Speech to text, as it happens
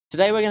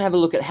Today we're going to have a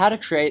look at how to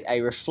create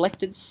a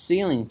reflected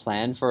ceiling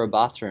plan for a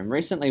bathroom.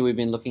 Recently we've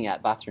been looking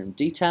at bathroom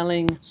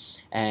detailing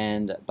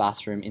and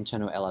bathroom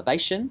internal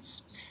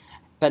elevations,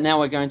 but now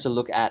we're going to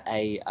look at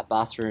a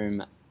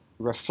bathroom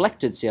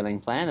reflected ceiling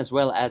plan as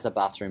well as a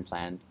bathroom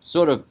plan,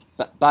 sort of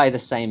by the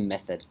same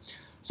method.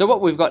 So what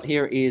we've got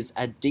here is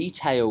a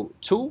detail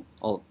tool,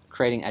 or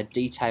creating a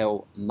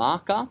detail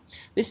marker.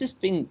 This has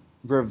been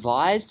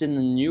revised in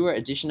the newer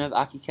edition of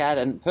ArchiCAD,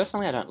 and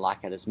personally I don't like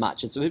it as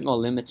much. It's a bit more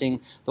limiting.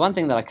 The one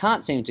thing that I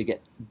can't seem to get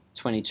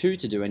 22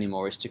 to do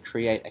anymore is to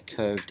create a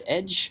curved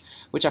edge,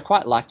 which I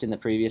quite liked in the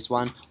previous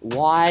one.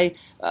 Why?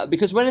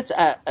 Because when it's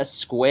a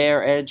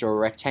square edge or a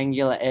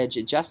rectangular edge,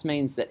 it just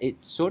means that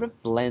it sort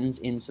of blends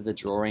into the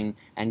drawing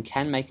and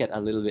can make it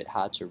a little bit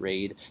hard to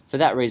read. For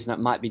that reason, it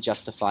might be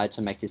justified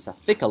to make this a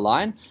thicker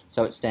line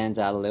so it stands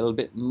out a little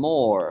bit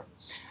more.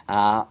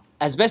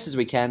 As best as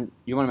we can,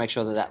 you want to make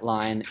sure that that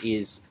line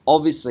is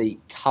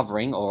obviously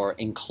covering or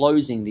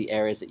enclosing the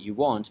areas that you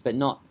want, but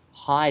not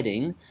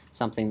hiding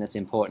something that's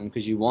important,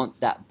 because you want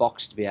that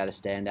box to be able to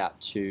stand out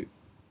to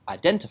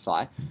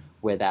identify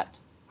where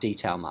that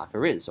detail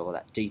marker is, or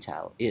that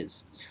detail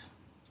is.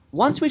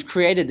 Once we've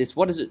created this,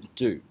 what does it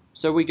do?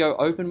 So we go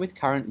open with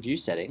current view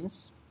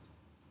settings,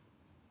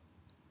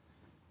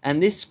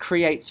 and this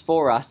creates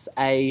for us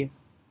a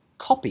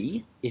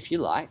copy, if you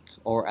like,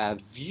 or a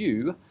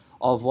view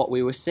of what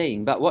we were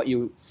seeing. But what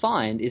you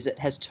find is it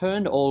has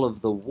turned all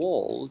of the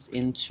walls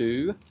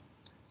into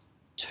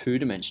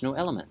two-dimensional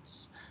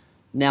elements.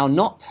 Now,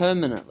 not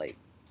permanently,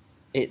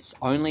 it's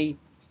only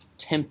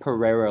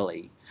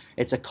temporarily.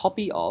 It's a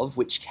copy of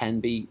which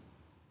can be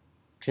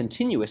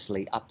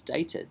continuously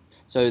updated.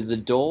 So the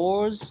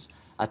doors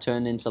are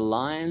turned into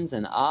lines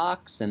and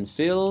arcs and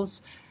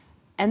fills,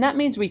 and that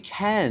means we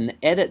can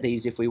edit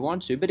these if we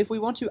want to, but if we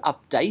want to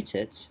update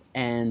it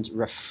and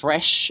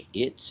refresh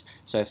it,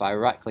 so if I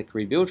right-click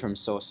Rebuild from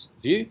Source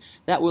View,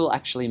 that will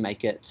actually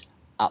make it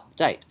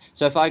update.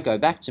 So if I go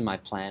back to my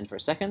plan for a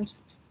second,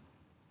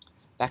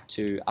 back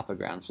to upper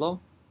ground floor,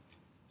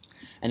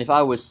 and if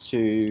I was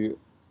to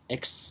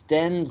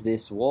extend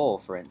this wall,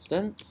 for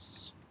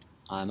instance,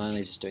 I'm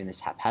only just doing this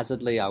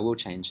haphazardly, I will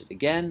change it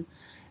again,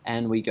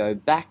 and we go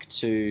back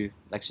to,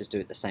 let's just do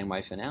it the same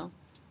way for now,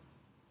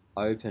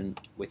 open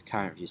with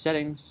current view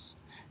settings.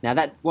 Now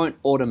that won't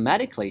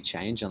automatically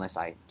change unless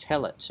I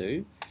tell it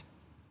to,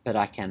 but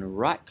I can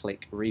right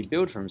click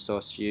Rebuild from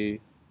Source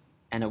View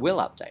and it will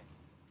update.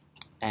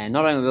 And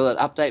not only will it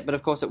update, but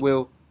of course it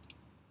will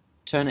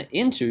turn it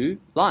into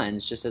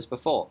lines just as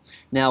before.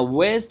 Now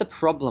where's the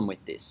problem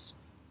with this?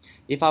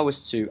 If I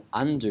was to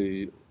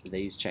undo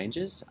these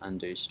changes,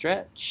 undo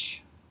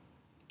stretch,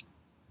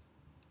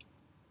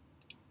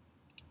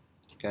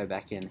 go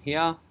back in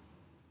here,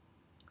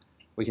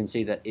 we can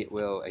see that it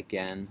will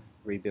again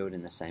rebuild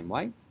in the same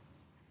way.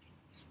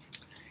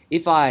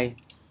 If I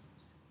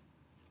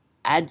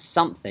add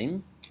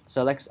something,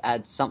 so let's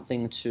add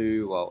something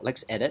to, well,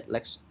 let's edit,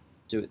 let's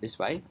do it this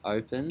way,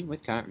 open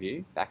with current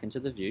view, back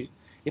into the view.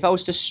 If I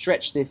was to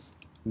stretch this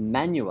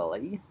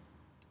manually,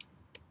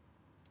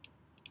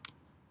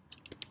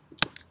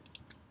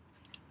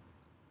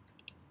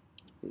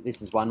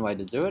 this is one way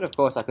to do it. Of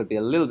course, I could be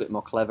a little bit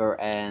more clever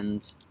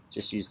and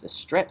just use the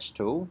stretch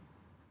tool.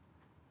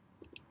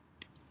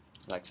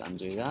 Let's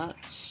undo that.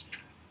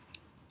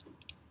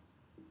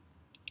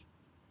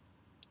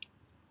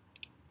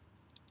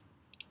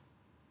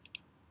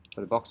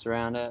 Put a box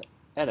around it,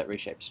 edit,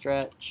 reshape,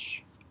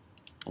 stretch,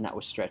 and that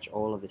will stretch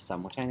all of this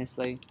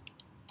simultaneously.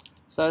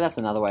 So that's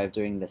another way of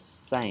doing the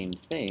same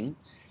thing.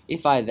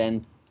 If I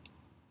then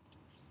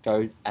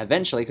go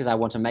eventually, because I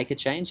want to make a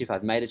change, if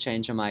I've made a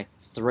change on my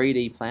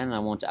 3D plan and I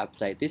want to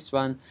update this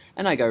one,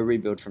 and I go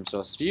Rebuild from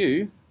Source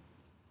View,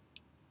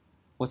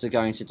 what's it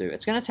going to do?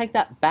 It's going to take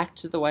that back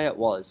to the way it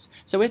was.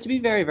 So we have to be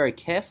very, very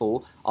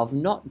careful of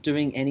not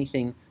doing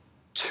anything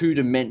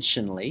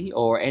two-dimensionally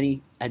or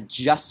any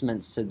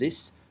adjustments to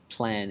this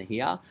plan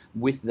here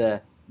with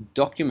the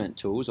document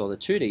tools or the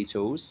 2D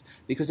tools,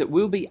 because it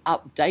will be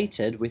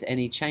updated with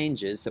any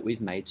changes that we've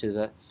made to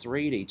the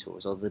 3D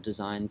tools or the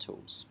design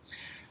tools.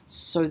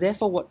 So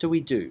therefore, what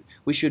do?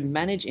 We should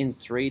manage in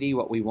 3D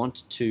what we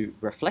want to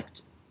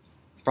reflect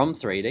from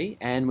 3D,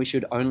 and we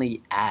should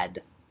only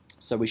add.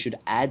 So we should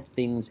add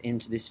things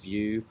into this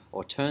view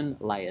or turn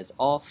layers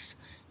off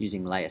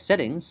using layer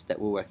settings that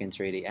will work in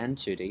 3D and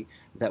 2D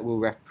that will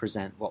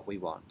represent what we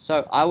want.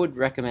 So I would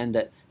recommend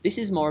that this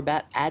is more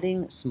about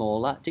adding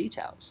smaller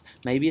details.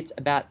 Maybe it's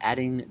about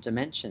adding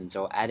dimensions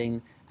or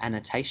adding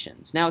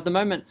annotations. Now at the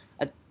moment,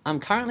 I'm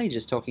currently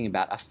just talking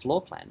about a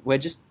floor plan. We're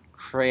just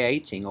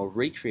creating or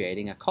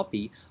recreating a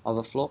copy of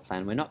a floor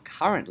plan. We're not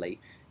currently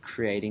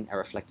creating a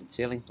reflected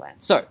ceiling plan.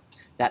 So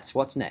that's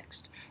what's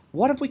next.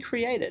 What have we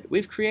created?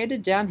 We've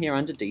created down here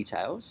under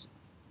details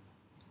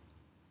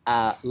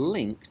a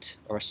linked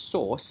or a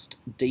sourced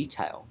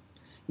detail.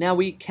 Now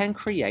we can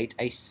create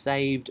a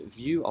saved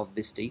view of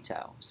this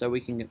detail. So we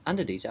can,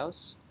 under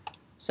details,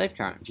 save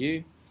current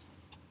view,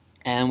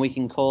 and we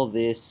can call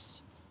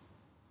this,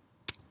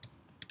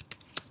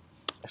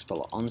 let's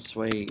call it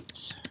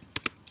ensuite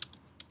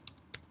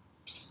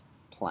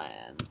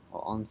plan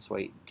or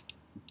ensuite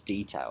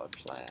detailed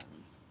plan.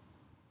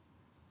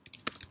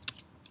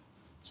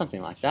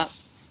 Something like that.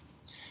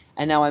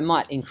 And now I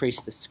might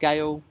increase the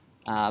scale.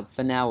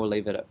 For now we'll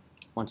leave it at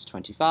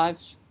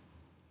 1:25.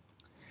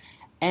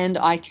 And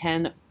I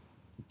can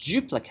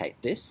duplicate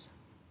this.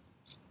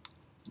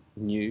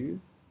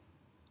 New,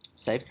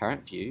 save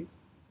current view.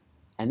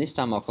 And this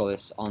time I'll call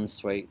this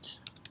ensuite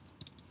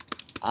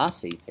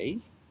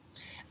RCP.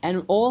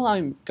 And all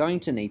I'm going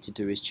to need to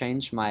do is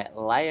change my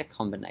layer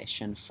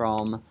combination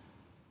from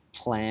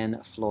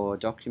plan floor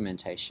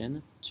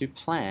documentation to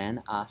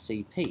plan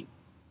RCP.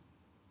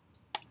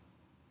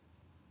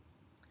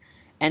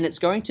 And it's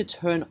going to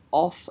turn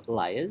off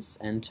layers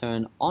and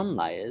turn on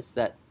layers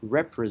that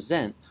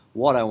represent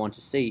what I want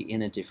to see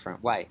in a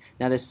different way.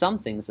 Now there's some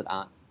things that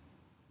aren't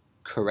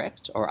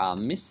correct or are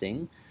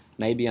missing.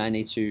 Maybe I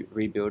need to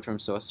rebuild from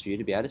source view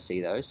to be able to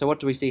see those. So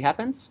what do we see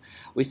happens?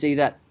 We see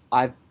that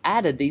I've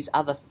added these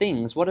other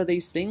things. What are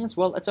these things?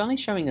 Well, it's only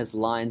showing as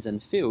lines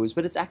and fills,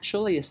 but it's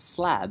actually a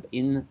slab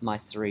in my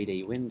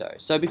 3D window.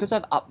 So because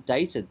I've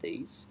updated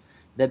these,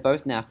 they're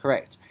both now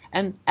correct.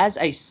 And as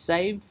a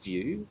saved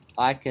view,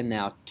 I can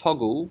now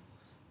toggle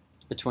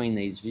between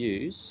these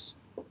views.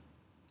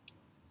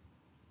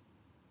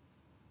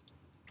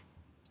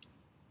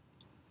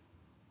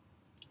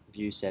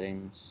 View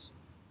settings,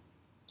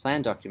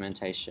 plan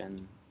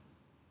documentation,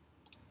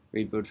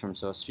 rebuild from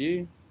source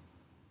view,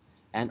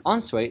 and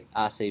ensuite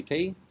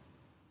RCP,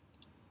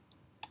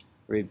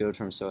 rebuild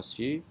from source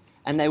view,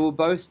 and they will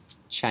both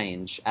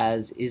change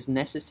as is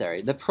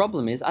necessary. The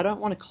problem is I don't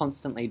want to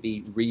constantly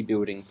be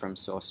rebuilding from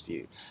source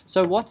view.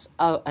 So what's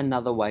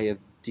another way of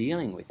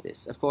dealing with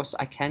this? Of course,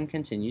 I can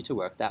continue to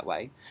work that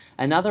way.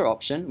 Another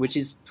option, which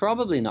is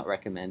probably not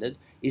recommended,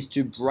 is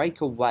to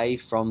break away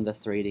from the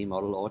 3D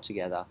model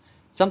altogether.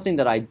 Something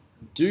that I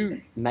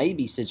do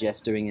maybe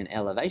suggest doing in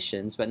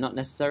elevations, but not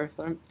necessarily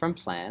from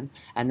plan,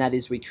 and that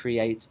is we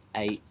create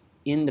a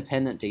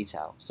independent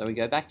detail. So we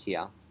go back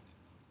here,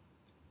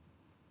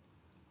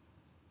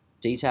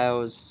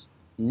 details,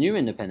 new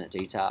independent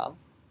detail,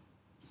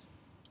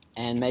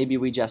 and maybe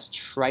we just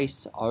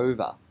trace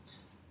over.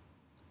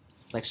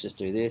 Let's just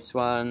do this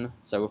one.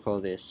 So we'll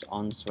call this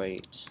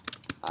ensuite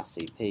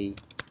RCP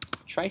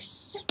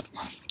trace.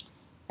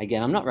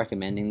 Again, I'm not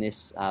recommending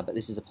this, but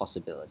this is a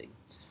possibility.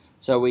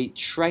 So we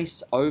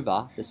trace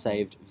over the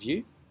saved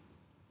view.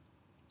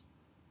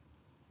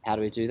 How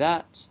do we do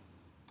that?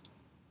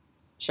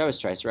 Show as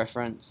trace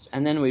reference,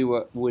 and then we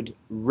would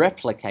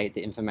replicate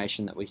the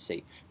information that we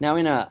see. Now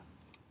in a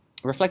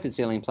reflected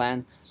ceiling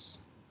plan,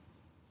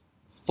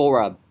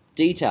 for a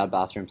detailed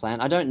bathroom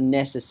plan, I don't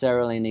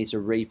necessarily need to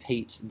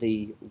repeat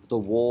the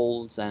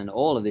walls and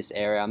all of this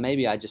area.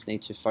 Maybe I just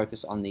need to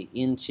focus on the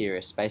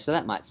interior space, so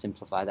that might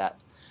simplify that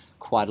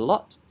quite a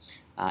lot.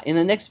 In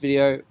the next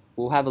video,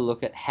 we'll have a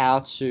look at how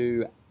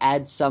to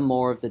add some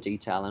more of the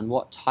detail and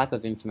what type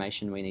of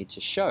information we need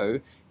to show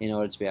in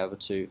order to be able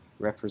to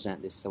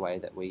represent this the way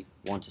that we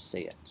want to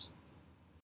see it.